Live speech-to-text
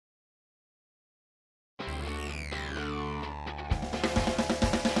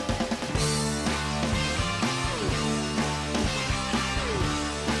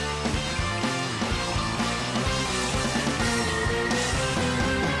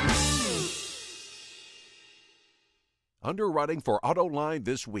Underwriting for Autoline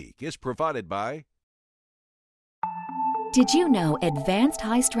this week is provided by... Did you know advanced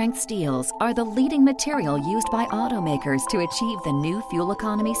high-strength steels are the leading material used by automakers to achieve the new fuel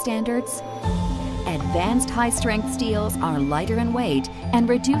economy standards? Advanced high-strength steels are lighter in weight and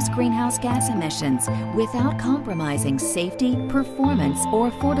reduce greenhouse gas emissions without compromising safety, performance,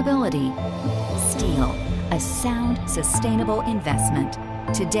 or affordability. Steel, a sound, sustainable investment.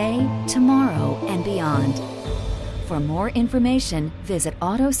 Today, tomorrow, and beyond. For more information, visit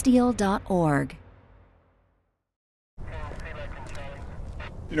autosteel.org.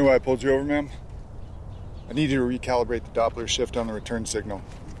 You know why I pulled you over, ma'am? I need you to recalibrate the Doppler shift on the return signal.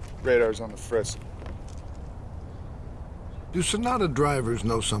 Radar's on the frisk. Do Sonata drivers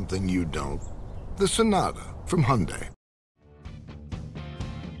know something you don't? The Sonata from Hyundai.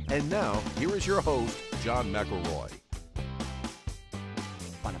 And now, here is your host, John McElroy.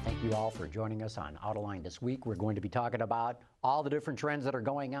 I want to thank you all for joining us on Autoline this week. We're going to be talking about all the different trends that are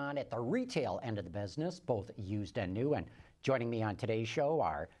going on at the retail end of the business, both used and new. And joining me on today's show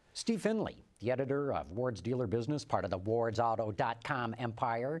are Steve Finley, the editor of Ward's Dealer Business, part of the wardsauto.com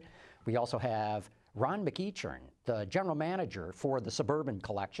empire. We also have Ron McEachern, the general manager for the Suburban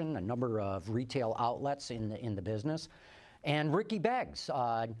Collection, a number of retail outlets in the business. And Ricky Beggs,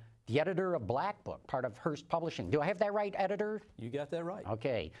 the editor of Black Book, part of Hearst Publishing. Do I have that right, editor? You got that right.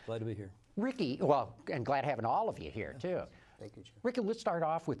 Okay. Glad to be here. Ricky, well, and glad having all of you here, too. Thank you, Jim. Ricky, let's start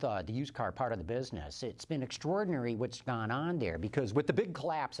off with the used car part of the business. It's been extraordinary what's gone on there, because with the big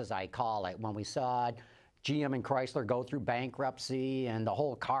collapse, as I call it, when we saw GM and Chrysler go through bankruptcy and the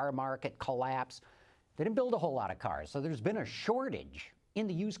whole car market collapse, they didn't build a whole lot of cars. So there's been a shortage in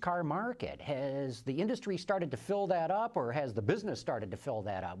the used car market. Has the industry started to fill that up, or has the business started to fill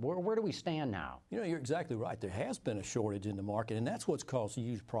that up? Where do we stand now? You know, you're exactly right. There has been a shortage in the market, and that's what's caused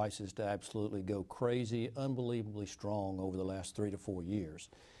used prices to absolutely go crazy, unbelievably strong over the last 3 to 4 years.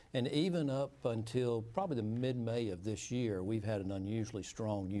 And even up until probably the mid-May of this year, we've had an unusually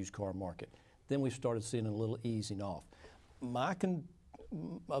strong used car market. Then we started seeing a little easing off. My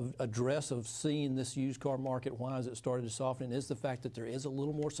address of seeing this used car market, why has it started to soften, is the fact that there is a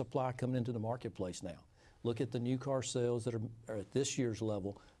little more supply coming into the marketplace now. Look at the new car sales that are at this year's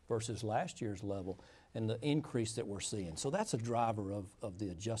level versus last year's level, and the increase that we're seeing. So that's a driver of the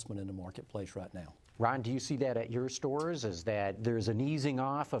adjustment in the marketplace right now. Ron, do you see that at your stores? Is that there's an easing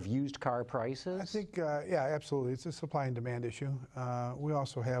off of used car prices? I think, yeah, absolutely. It's a supply and demand issue. We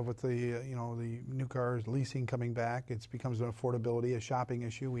also have with the, the new cars leasing coming back, it becomes an affordability, a shopping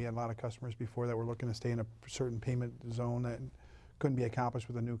issue. We had a lot of customers before that were looking to stay in a certain payment zone that couldn't be accomplished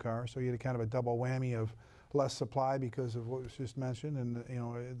with a new car. So you had a kind of a double whammy of less supply because of what was just mentioned,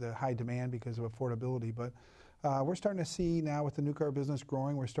 and the high demand because of affordability. But we're starting to see now with the new car business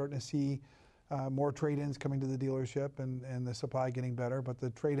growing, we're starting to see more trade-ins coming to the dealership and the supply getting better, but the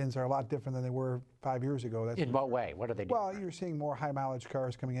trade-ins are a lot different than they were 5 years ago. In what way? What are they doing? Well, you're seeing more high-mileage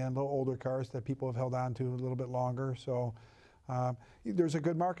cars coming in, a little older cars that people have held on to a little bit longer. So there's a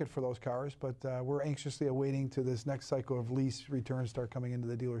good market for those cars, but we're anxiously awaiting to this next cycle of lease returns start coming into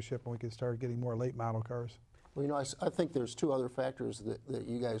the dealership, and we can start getting more late-model cars. Well, I think there's two other factors that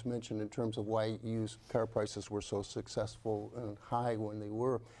you guys mentioned in terms of why used car prices were so successful and high when they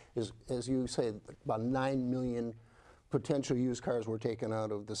were. Is, as you say, about 9 million potential used cars were taken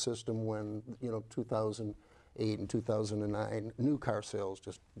out of the system when 2008 and 2009 new car sales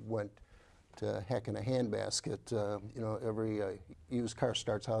just went to heck in a handbasket. Every used car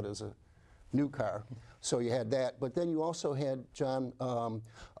starts out as a new car. So you had that, but then you also had, John,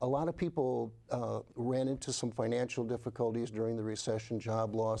 a lot of people ran into some financial difficulties during the recession,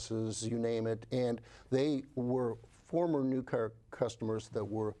 job losses, you name it, and they were former new car customers that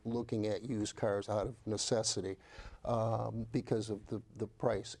were looking at used cars out of necessity because of the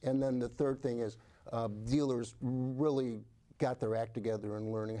price. And then the third thing is dealers really got their act together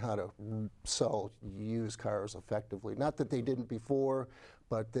in learning how to sell used cars effectively. Not that they didn't before,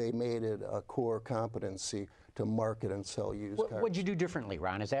 but they made it a core competency to market and sell used cars. What'd you do differently,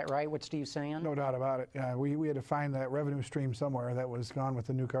 Ron? Is that right, what Steve's saying? No doubt about it. We had to find that revenue stream somewhere that was gone with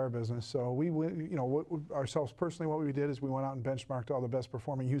the new car business. So we, ourselves personally, what we did is we went out and benchmarked all the best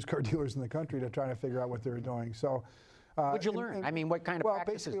performing used car dealers in the country to try to figure out what they were doing. So. What'd you learn? I mean, what kind of practices?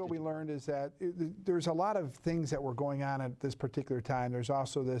 Well, basically what we learned is that there's a lot of things that were going on at this particular time. There's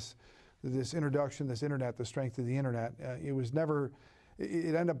also this introduction, this internet, the strength of the internet.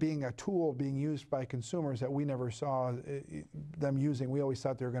 It ended up being a tool being used by consumers that we never saw them using. We always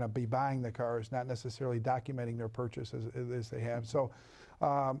thought they were going to be buying the cars, not necessarily documenting their purchase as they have. So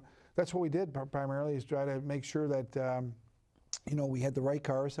that's what we did primarily, is try to make sure that we had the right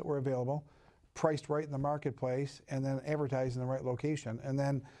cars that were available. priced right in the marketplace, and then advertised in the right location. And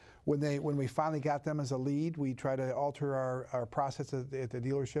then when we finally got them as a lead, we try to alter our process at the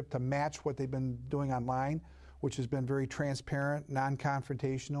dealership to match what they've been doing online, which has been very transparent,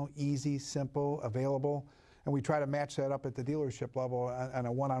 non-confrontational, easy, simple, available. And we try to match that up at the dealership level on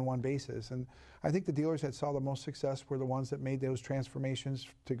a one-on-one basis. And I think the dealers that saw the most success were the ones that made those transformations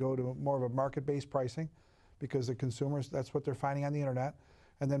to go to more of a market-based pricing, because the consumers, that's what they're finding on the internet,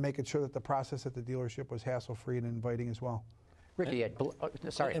 and then making sure that the process at the dealership was hassle-free and inviting as well. Ricky,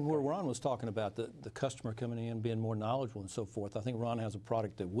 sorry. And where Ron was talking about the customer coming in, being more knowledgeable and so forth, I think Ron has a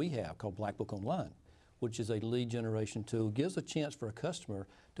product that we have called Black Book Online, which is a lead generation tool. Gives a chance for a customer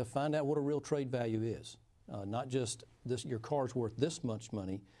to find out what a real trade value is. Not just this, your car's worth this much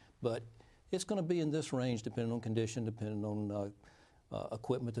money, but it's going to be in this range depending on condition, depending on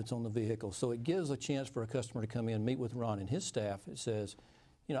equipment that's on the vehicle. So it gives a chance for a customer to come in, meet with Ron and his staff. It says,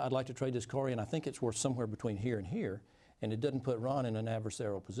 you know, I'd like to trade this car in. I think it's worth somewhere between here and here. And it doesn't put Ron in an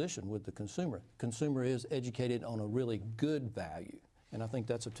adversarial position with the consumer. Consumer is educated on a really good value. And I think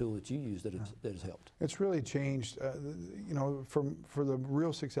that's a tool that you use that has helped. It's really changed. You know, for the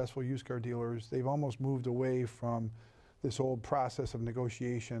real successful used car dealers, they've almost moved away from this old process of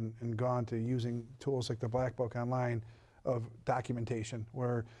negotiation and gone to using tools like the Black Book Online of documentation,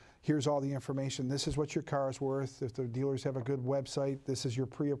 where here's all the information. This is what your car is worth. If the dealers have a good website, this is your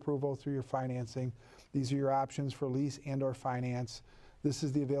pre-approval through your financing. These are your options for lease and or finance. This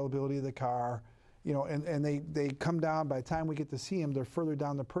is the availability of the car. You know, and they come down, by the time we get to see them, they're further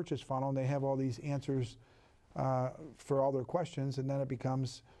down the purchase funnel, and they have all these answers for all their questions, and then it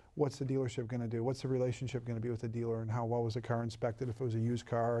becomes, what's the dealership going to do? What's the relationship going to be with the dealer, and how well was the car inspected if it was a used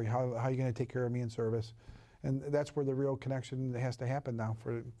car? How are you going to take care of me in service? And that's where the real connection has to happen now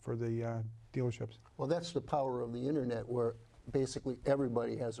for the dealerships. Well, that's the power of the internet, where basically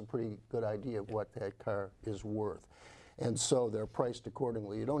everybody has a pretty good idea of what that car is worth. And so they're priced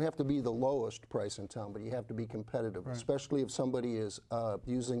accordingly. You don't have to be the lowest price in town, but you have to be competitive, right, especially if somebody is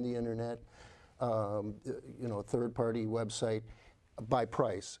using the internet, you know, a third-party website, by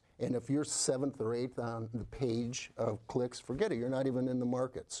price. And if you're 7th or 8th on the page of clicks, forget it, you're not even in the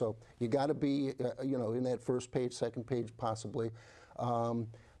market. So you got to be, you know, in that first page, second page possibly.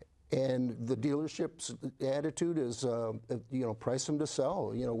 And the dealership's attitude is, you know, price them to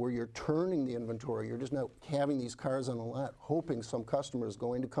sell, you know, where you're turning the inventory. You're just not having these cars on the lot, hoping some customer is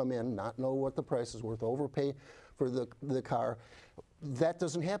going to come in, not know what the price is worth, overpay for the car. That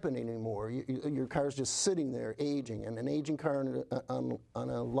doesn't happen anymore. Your car's just sitting there aging, and an aging car on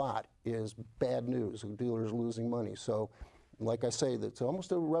a lot is bad news. The dealer's losing money. So, like I say, it's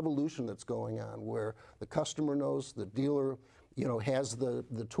almost a revolution that's going on, where the customer knows, the dealer, you know, has the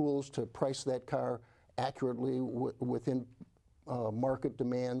tools to price that car accurately within market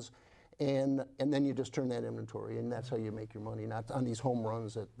demands, and then you just turn that inventory, and that's how you make your money, not on these home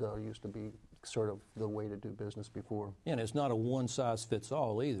runs that used to be sort of the way to do business before. Yeah, and it's not a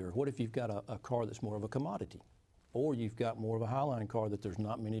one-size-fits-all either. What if you've got a car that's more of a commodity, or you've got more of a highline car that there's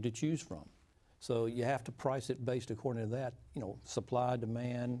not many to choose from? So you have to price it based according to that, you know, supply,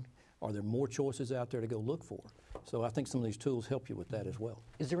 demand. Are there more choices out there to go look for? So I think some of these tools help you with that as well.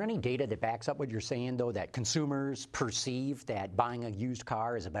 Is there any data that backs up what you're saying, though, that consumers perceive that buying a used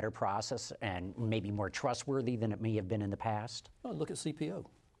car is a better process and maybe more trustworthy than it may have been in the past? Well, look at CPO,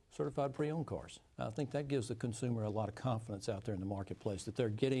 Certified Pre-Owned Cars. I think that gives the consumer a lot of confidence out there in the marketplace that they're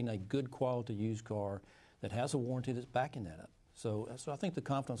getting a good quality used car that has a warranty that's backing that up. So I think the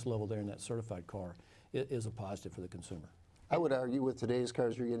confidence level there in that certified car is a positive for the consumer. I would argue with today's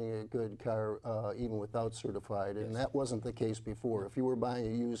cars, you're getting a good car even without certified, and that wasn't the case before. If you were buying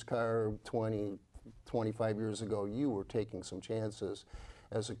a used car 20, 25 years ago, you were taking some chances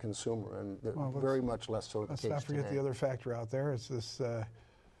as a consumer, and very much less so the case today. Let's not forget the other factor out there. It's this,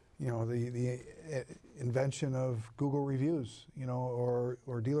 you know, the invention of Google reviews, you know,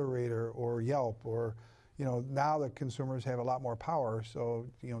 or Dealer Rater or Yelp, or, you know, now the consumers have a lot more power. So,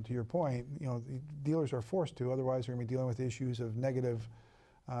 you know, to your point, you know, the dealers are forced to. Otherwise, they're going to be dealing with issues of negative,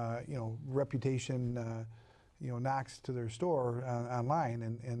 you know, reputation, you know, knocks to their store online.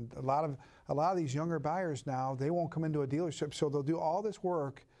 And a lot of these younger buyers now, they won't come into a dealership, so they'll do all this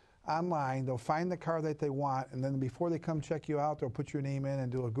work online. They'll find the car that they want, and then before they come check you out, they'll put your name in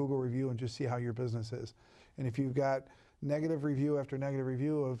and do a Google review and just see how your business is. And if you've got negative review after negative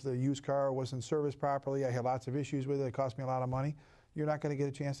review of the used car wasn't serviced properly, I had lots of issues with it, it cost me a lot of money, you're not going to get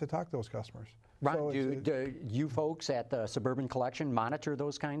a chance to talk to those customers. Ron, So do you folks at the Suburban Collection monitor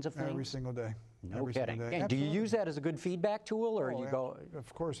those kinds of things? every single day. No Every kidding. single day. And do you Absolutely. use that as a good feedback tool, or Oh, you yeah. go?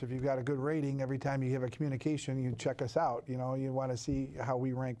 Of course, if you've got a good rating, every time you have a communication, you check us out. You know, you want to see how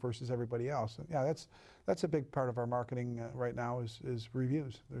we rank versus everybody else. And yeah, that's a big part of our marketing right now is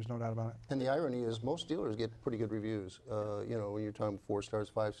reviews. There's no doubt about it. And the irony is most dealers get pretty good reviews. You know, when you're talking 4 stars,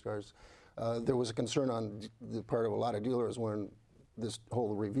 5 stars. There was a concern on the part of a lot of dealers when this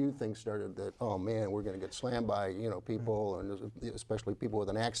whole review thing started that, oh man, we're going to get slammed by, you know, people, and especially people with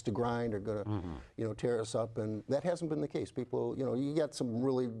an axe to grind are going to, you know, tear us up. And that hasn't been the case. People, you know, you got some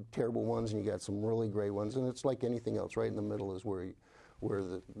really terrible ones and you got some really great ones. And it's like anything else, right in the middle is where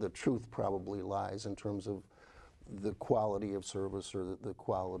the truth probably lies in terms of the quality of service or the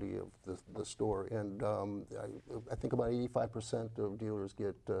quality of the store. And I think about 85% of dealers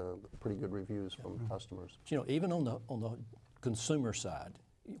get pretty good reviews from customers. You know, even on the consumer side,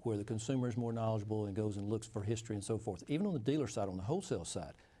 where the consumer is more knowledgeable and goes and looks for history and so forth, even on the dealer side, on the wholesale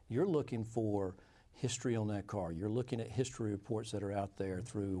side, you're looking for history on that car. You're looking at history reports that are out there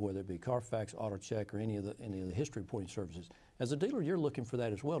through whether it be Carfax, AutoCheck, or any of the history reporting services. As a dealer, you're looking for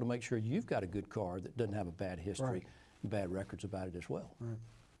that as well to make sure you've got a good car that doesn't have a bad history, bad records about it as well. Right.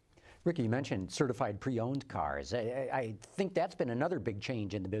 Ricky, you mentioned certified pre-owned cars. I think that's been another big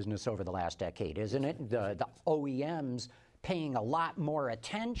change in the business over the last decade, isn't it? The OEMs paying a lot more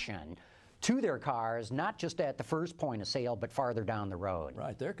attention to their cars, not just at the first point of sale, but farther down the road.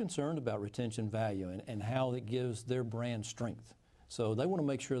 Right. They're concerned about retention value and how it gives their brand strength. So they want to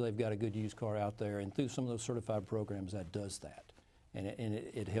make sure they've got a good used car out there, and through some of those certified programs, that does that. And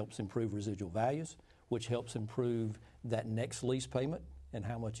it helps improve residual values, which helps improve that next lease payment and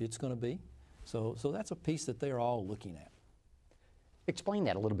how much it's going to be. So that's a piece that they're all looking at. Explain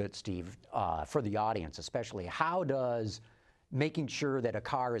that a little bit, Steve, for the audience especially. How does making sure that a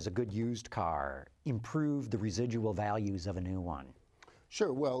car is a good used car improve the residual values of a new one?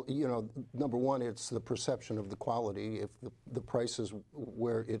 Sure. Well, you know, number one, it's the perception of the quality. If the price is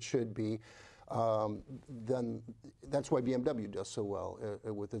where it should be, then that's why BMW does so well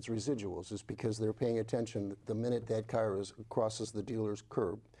with its residuals, is because they're paying attention the minute that car crosses the dealer's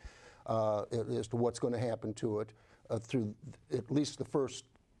curb as to what's going to happen to it through at least the first,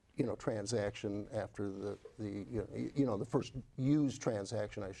 you know, transaction after the first used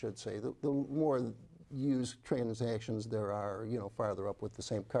transaction, I should say. The more used transactions there are, you know, farther up with the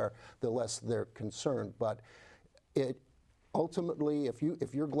same car, the less they're concerned. But it ultimately, if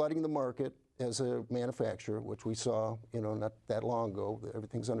you're glutting the market as a manufacturer, which we saw, you know, not that long ago,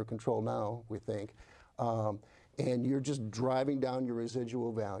 everything's under control now, we think, and you're just driving down your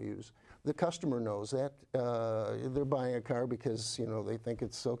residual values, the customer knows that. They're buying a car because, you know, they think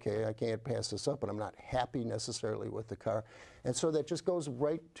it's okay, I can't pass this up, but I'm not happy necessarily with the car. And so that just goes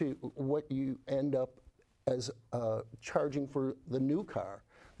right to what you end up as charging for the new car.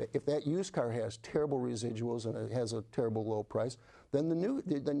 If that used car has terrible residuals and it has a terrible low price, then the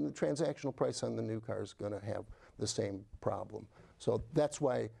transactional price on the new car is going to have the same problem. So that's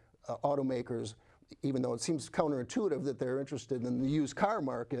why automakers, even though it seems counterintuitive that they're interested in the used car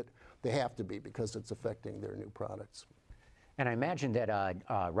market, they have to be, because it's affecting their new products. And I imagine that,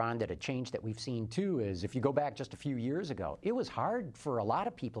 Ron, that a change that we've seen too is if you go back just a few years ago, it was hard for a lot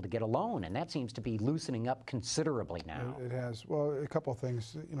of people to get a loan, and that seems to be loosening up considerably now. It has. Well, a couple of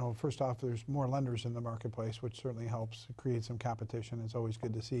things. You know, first off, there's more lenders in the marketplace, which certainly helps create some competition. It's always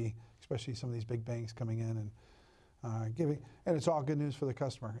good to see, especially some of these big banks coming in and giving, and it's all good news for the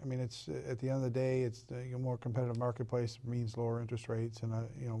customer. I mean, it's at the end of the day, it's a more competitive marketplace means lower interest rates and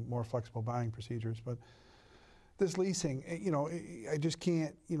you know, more flexible buying procedures. But this leasing, you know, I just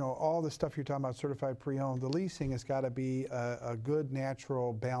can't, you know, all the stuff you're talking about, certified pre-owned, the leasing has got to be a good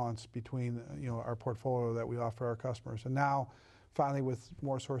natural balance between, you know, our portfolio that we offer our customers. And now, finally, with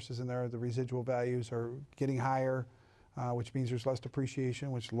more sources in there, the residual values are getting higher, which means there's less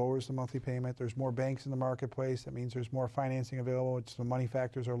depreciation, which lowers the monthly payment. There's more banks in the marketplace. That means there's more financing available, which the money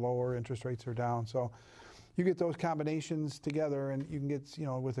factors are lower, interest rates are down. So you get those combinations together, and you can get, you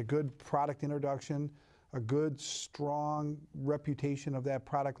know, with a good product introduction, a good, strong reputation of that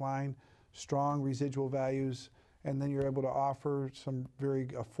product line, strong residual values, and then you're able to offer some very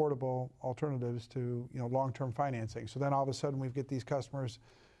affordable alternatives to, you know, long-term financing. So then all of a sudden we get these customers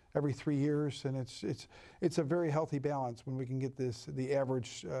every 3 years, and it's a very healthy balance when we can get the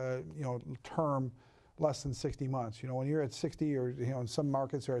average you know, term less than 60 months. You know, when you're at 60, or, you know, in some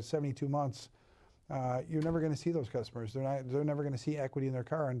markets are at 72 months, you're never going to see those customers. They're never going to see equity in their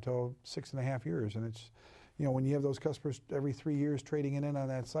car until 6.5 years. And it's, you know, when you have those customers every 3 years trading in on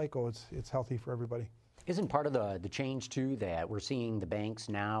that cycle, it's healthy for everybody. Isn't part of the change, too, that we're seeing the banks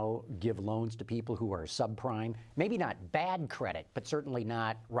now give loans to people who are subprime? Maybe not bad credit, but certainly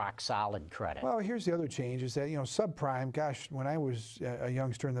not rock-solid credit. Well, here's the other change is that, subprime, gosh, when I was a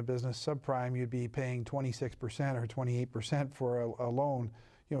youngster in the business, subprime, you'd be paying 26% or 28% for a loan.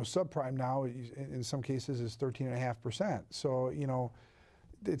 Subprime now, in some cases, is 13.5%. So,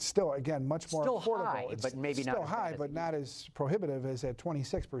 it's still, again, much more still affordable. High, it's but maybe still not high, but not as prohibitive as at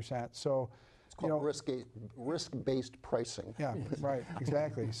 26%. So, it's called risk-based pricing. Yeah, right,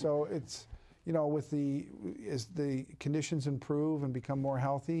 exactly. So it's, as the conditions improve and become more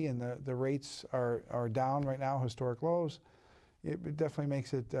healthy and the rates are down right now, historic lows, it definitely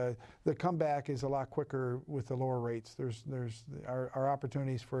makes it, the comeback is a lot quicker with the lower rates. Our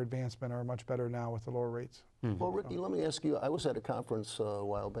opportunities for advancement are much better now with the lower rates. Mm-hmm. Well, Ricky, let me ask you, I was at a conference a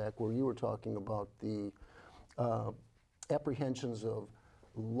while back where you were talking about the apprehensions of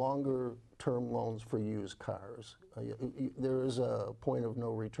longer term loans for used cars. There is a point of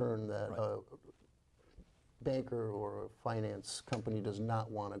no return that a banker or a finance company does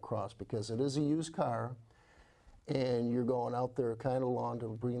not want to cross because it is a used car and you're going out there kind of long to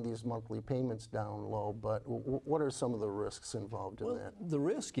bring these monthly payments down low, but what are some of the risks involved in that? The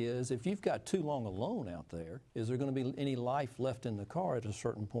risk is if you've got too long a loan out there, is there going to be any life left in the car at a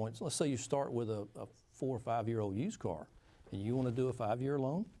certain point? So let's say you start with a 4 or 5 year old used car and you want to do a 5-year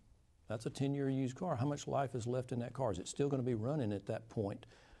loan. That's a 10-year used car. How much life is left in that car? Is it still going to be running at that point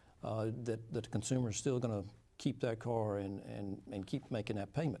that the consumer is still going to keep that car and keep making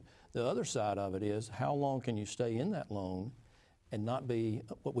that payment? The other side of it is how long can you stay in that loan and not be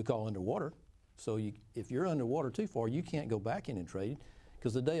what we call underwater? So if you're underwater too far, you can't go back in and trade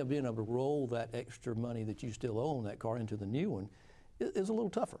because the day of being able to roll that extra money that you still owe on that car into the new one is a little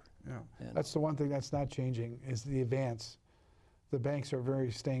tougher. Yeah, that's the one thing that's not changing is the advance. The banks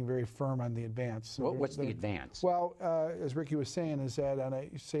are staying very firm on the advance. So what's the advance? Well, as Ricky was saying, is that on a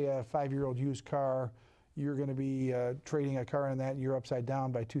 5-year-old used car, you're going to be trading a car in that, and you're upside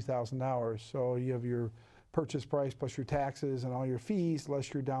down by $2,000. So you have your purchase price plus your taxes and all your fees,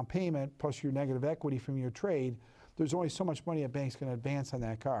 less your down payment, plus your negative equity from your trade. There's only so much money a bank's going to advance on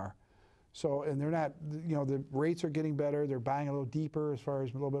that car. So, and they're not, the rates are getting better. They're buying a little deeper as far as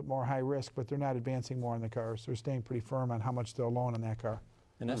a little bit more high risk, but they're not advancing more on the cars. They're staying pretty firm on how much they'll loan on that car.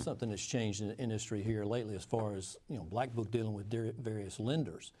 And that's something that's changed in the industry here lately as far as, Black Book dealing with various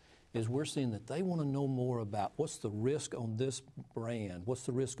lenders, is we're seeing that they want to know more about what's the risk on this brand, what's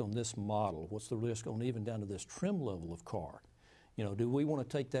the risk on this model, what's the risk on even down to this trim level of car. Do we want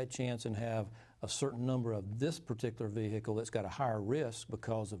to take that chance and have a certain number of this particular vehicle that's got a higher risk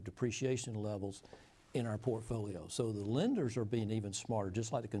because of depreciation levels in our portfolio? So the lenders are being even smarter,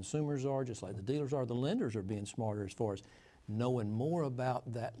 just like the consumers are, just like the dealers are. The lenders are being smarter as far as knowing more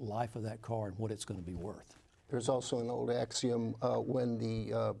about that life of that car and what it's going to be worth. There's also an old axiom, when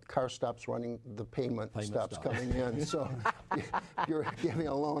the car stops running, the payment stops coming in. So if you're giving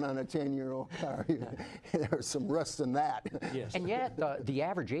a loan on a 10-year-old car, there's some risk in that. Yes. And yet the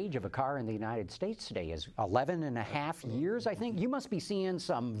average age of a car in the United States today is 11.5 years, I think. You must be seeing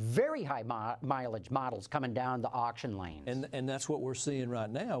some very high mileage models coming down the auction lanes. And that's what we're seeing right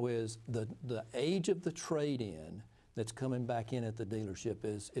now is the age of the trade-in that's coming back in at the dealership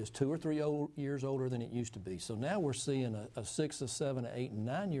is 2 or 3 years older than it used to be. So now we're seeing a 6, a 7, a 8, and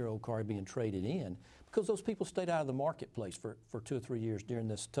 9-year-old car being traded in because those people stayed out of the marketplace for 2 or 3 years during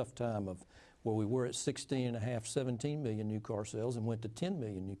this tough time of where we were at 16.5, 17 million new car sales and went to 10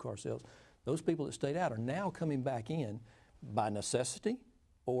 million new car sales. Those people that stayed out are now coming back in by necessity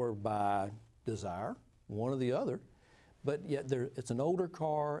or by desire, one or the other. But yet it's an older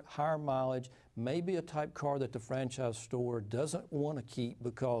car, higher mileage, maybe a type car that the franchise store doesn't want to keep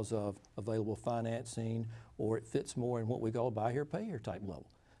because of available financing or it fits more in what we call a buy here, pay here type level.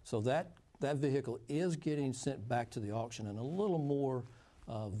 So that vehicle is getting sent back to the auction in a little more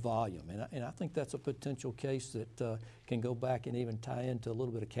volume. And I think that's a potential case that can go back and even tie into a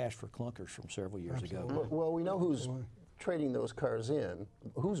little bit of cash for clunkers from several years ago. Well, we know who's trading those cars in.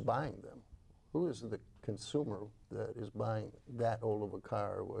 Who's buying them? Who is the consumer that is buying that old of a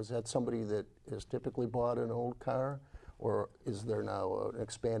car? Was that somebody that has typically bought an old car, or is there now an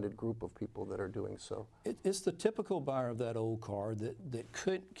expanded group of people that are doing so? It's the typical buyer of that old car that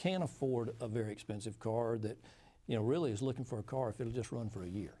can afford a very expensive car that really is looking for a car if it'll just run for a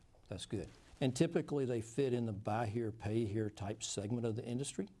year. That's good. And typically they fit in the buy here, pay here type segment of the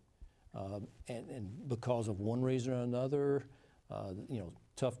industry. And because of one reason or another,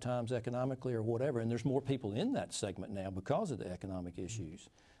 tough times economically or whatever, and there's more people in that segment now because of the economic issues.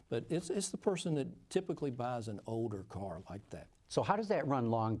 But it's the person that typically buys an older car like that. So how does that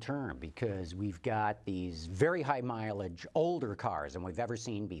run long term? Because we've got these very high mileage, older cars than we've ever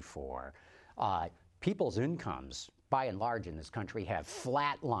seen before. People's incomes, by and large in this country, have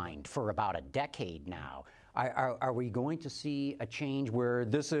flatlined for about a decade now. Are we going to see a change where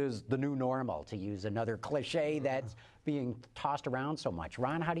this is the new normal, to use another cliche that's being tossed around so much?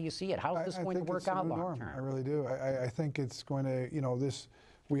 Ron, how do you see it? How is this going to work out long term? I really do. I think it's going to,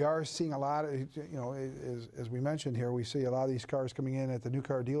 we are seeing a lot of, as we mentioned here, we see a lot of these cars coming in at the new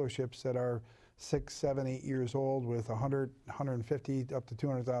car dealerships that are 6, 7, 8 years old with 100, 150 up to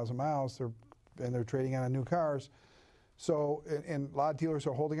 200,000 miles, and they're trading on new cars. So, and a lot of dealers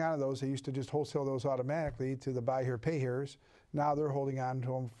are holding on to those. They used to just wholesale those automatically to the buy here, pay here's. Now they're holding on to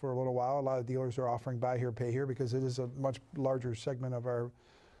them for a little while. A lot of dealers are offering buy here, pay here because it is a much larger segment of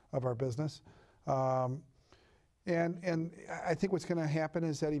our business. And I think what's going to happen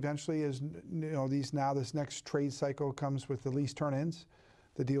is that eventually, as this next trade cycle comes with the lease turn-ins,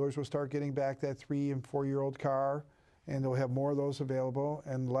 the dealers will start getting back that 3- and 4-year-old car, and they'll have more of those available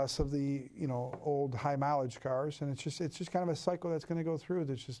and less of the old high mileage cars. And it's just kind of a cycle that's going to go through.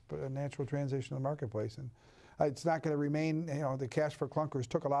 That's just a natural transition in the marketplace. And it's not going to remain. The cash for clunkers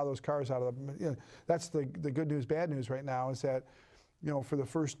took a lot of those cars out of the. That's the good news. Bad news right now is that. For the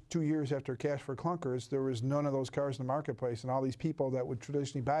first 2 years after cash for clunkers, there was none of those cars in the marketplace, and all these people that would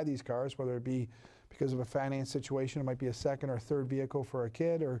traditionally buy these cars, whether it be because of a finance situation, it might be a second or third vehicle for a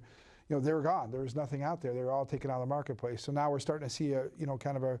kid, or they were gone. There was nothing out there. They were all taken out of the marketplace. So now we're starting to see a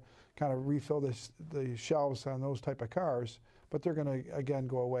kind of refill the shelves on those type of cars. But they're going to, again,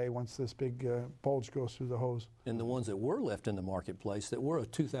 go away once this big bulge goes through the hose. And the ones that were left in the marketplace that were a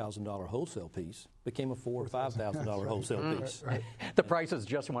 $2,000 wholesale piece became a $4,000 or $5,000 wholesale piece. Right. The prices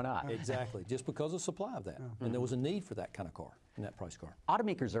just went up. Exactly, just because of supply of that. And there was a need for that kind of car in that price car.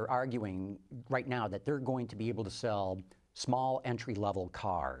 Automakers are arguing right now that they're going to be able to sell small entry-level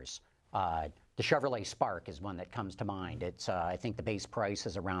cars. The Chevrolet Spark is one that comes to mind. It's I think the base price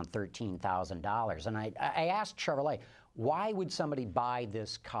is around $13,000. And I asked Chevrolet, why would somebody buy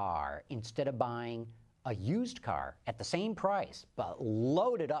this car instead of buying a used car at the same price, but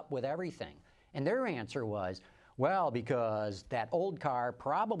loaded up with everything? And their answer was, well, because that old car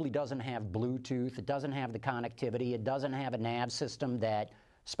probably doesn't have Bluetooth, it doesn't have the connectivity, it doesn't have a nav system that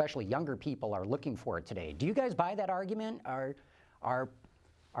especially younger people are looking for today. Do you guys buy that argument? Are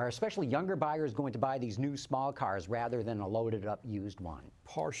especially younger buyers going to buy these new small cars rather than a loaded up used one?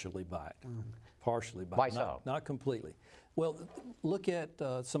 Partially buy it. Partially buy it. Why so? Not completely. Well, look at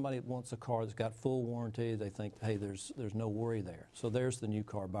somebody that wants a car that's got full warranty. They think, hey, there's no worry there. So there's the new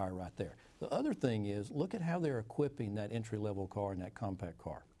car buyer right there. The other thing is, look at how they're equipping that entry-level car and that compact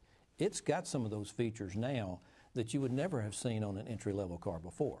car. It's got some of those features now that you would never have seen on an entry-level car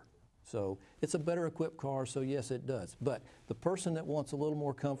before. So it's a better equipped car, so yes, it does. But the person that wants a little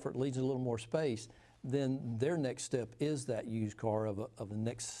more comfort, needs a little more space, then their next step is that used car of the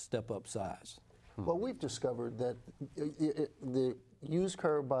next step up size. Well, we've discovered that the used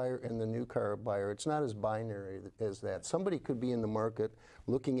car buyer and the new car buyer, it's not as binary as that. Somebody could be in the market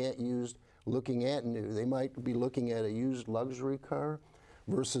looking at used, looking at new. They might be looking at a used luxury car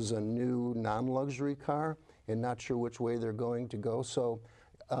versus a new non-luxury car and not sure which way they're going to go. So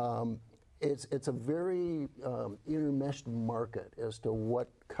it's a very intermeshed market as to what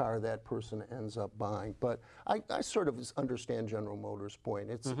car that person ends up buying. But I sort of understand General Motors' point.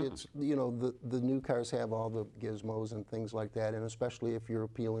 It's the new cars have all the gizmos and things like that, and especially if you're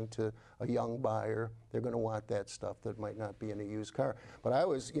appealing to a young buyer, they're going to want that stuff that might not be in a used car. But I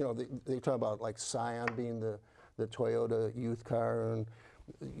always, they talk about like Scion being the Toyota youth car, and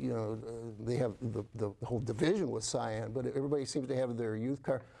they have the whole division with Scion, but everybody seems to have their youth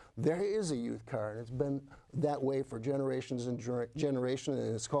car. There is a youth car, and it's been that way for generations and generations,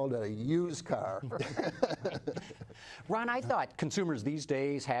 and it's called a used car. Ron, I thought consumers these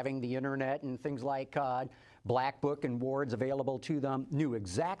days, having the internet and things like Black Book and Wards available to them, knew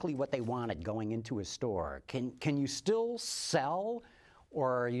exactly what they wanted going into a store. Can you still sell,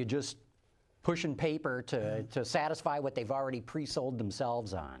 or are you just pushing paper to satisfy what they've already pre-sold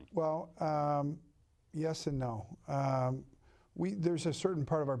themselves on? Well, yes and no. There's a certain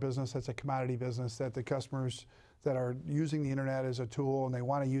part of our business that's a commodity business that the customers that are using the internet as a tool and they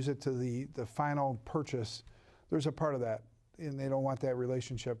want to use it to the final purchase, there's a part of that, and they don't want that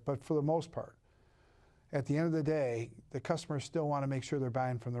relationship. But for the most part, at the end of the day, the customers still want to make sure they're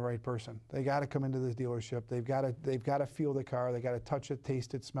buying from the right person. They got to come into the dealership. They've got to feel the car. They got to touch it,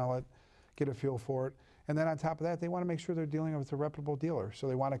 taste it, smell it, get a feel for it. And then on top of that, they want to make sure they're dealing with a reputable dealer. So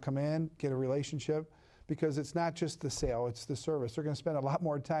they want to come in, get a relationship, because it's not just the sale, it's the service. They're going to spend a lot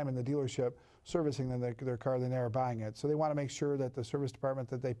more time in the dealership servicing their car than they are buying it. So they want to make sure that the service department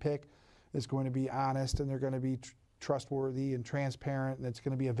that they pick is going to be honest, and they're going to be trustworthy and transparent, and it's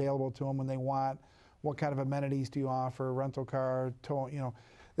going to be available to them when they want. What kind of amenities do you offer? Rental car, tow, you know.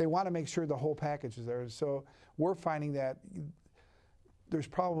 They want to make sure the whole package is there. So we're finding that there's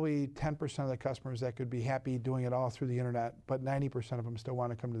probably 10% of the customers that could be happy doing it all through the internet, but 90% of them still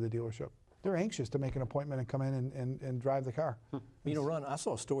want to come to the dealership. They're anxious to make an appointment and come in and drive the car. You know, Ron, I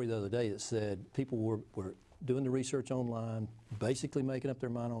saw a story the other day that said people were doing the research online, basically making up their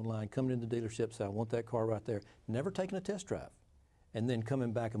mind online, coming into the dealership, say, I want that car right there, never taking a test drive, and then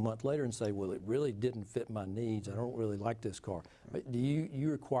coming back a month later and say, well, it really didn't fit my needs. I don't really like this car. Do you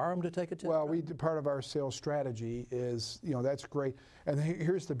require them to take a test drive? Well, part of our sales strategy is, you know, that's great. And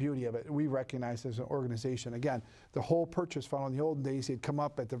here's the beauty of it. We recognize as an organization, again, the whole purchase funnel in the olden days, they'd come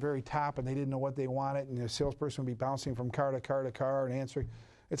up at the very top and they didn't know what they wanted, and the salesperson would be bouncing from car to car to car and answering.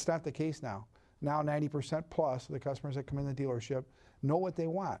 It's not the case now. Now 90% plus of the customers that come in the dealership know what they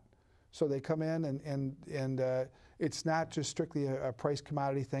want. So they come in and it's not just strictly a price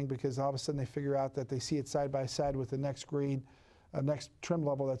commodity thing, because all of a sudden they figure out that they see it side by side with the next grade, next trim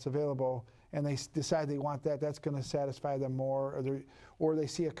level that's available, and they decide they want that. That's going to satisfy them more. Or they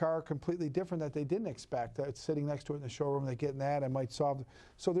see a car completely different that they didn't expect that's sitting next to it in the showroom. They get in that and might solve.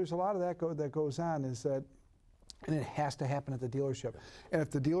 So there's a lot of that that goes on, is that, and it has to happen at the dealership. And if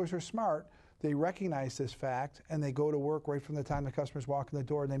the dealers are smart, they recognize this fact and they go to work right from the time the customers walk in the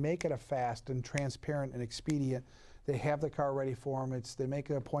door, and they make it a fast and transparent and expedient. They have the car ready for them. They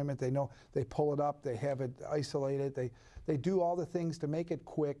make an appointment. They know, they pull it up. They have it isolated. They do all the things to make it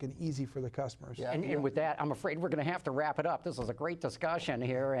quick and easy for the customers. Yeah. And with that, I'm afraid we're going to have to wrap it up. This was a great discussion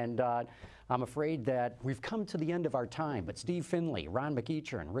here, and I'm afraid that we've come to the end of our time. But Steve Finley, Ron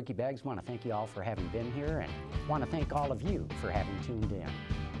McEacher, and Ricky Beggs want to thank you all for having been here, and want to thank all of you for having tuned in.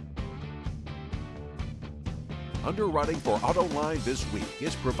 Underwriting for Autoline this week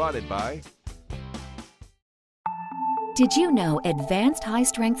is provided by... Did you know advanced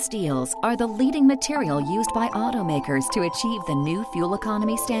high-strength steels are the leading material used by automakers to achieve the new fuel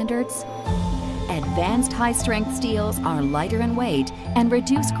economy standards? Advanced high-strength steels are lighter in weight and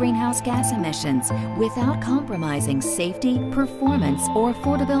reduce greenhouse gas emissions without compromising safety, performance, or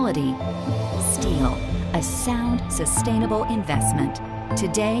affordability. Steel, a sound, sustainable investment.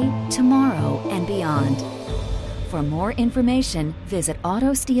 Today, tomorrow, and beyond. For more information, visit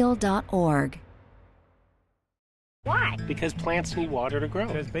autosteel.org. Why? Because plants need water to grow.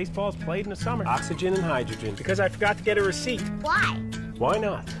 Because baseball's played in the summer. Oxygen and hydrogen. Because I forgot to get a receipt. Why? Why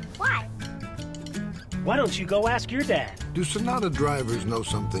not? Why? Why don't you go ask your dad? Do Sonata drivers know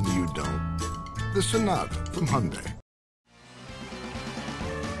something you don't? The Sonata from Hyundai.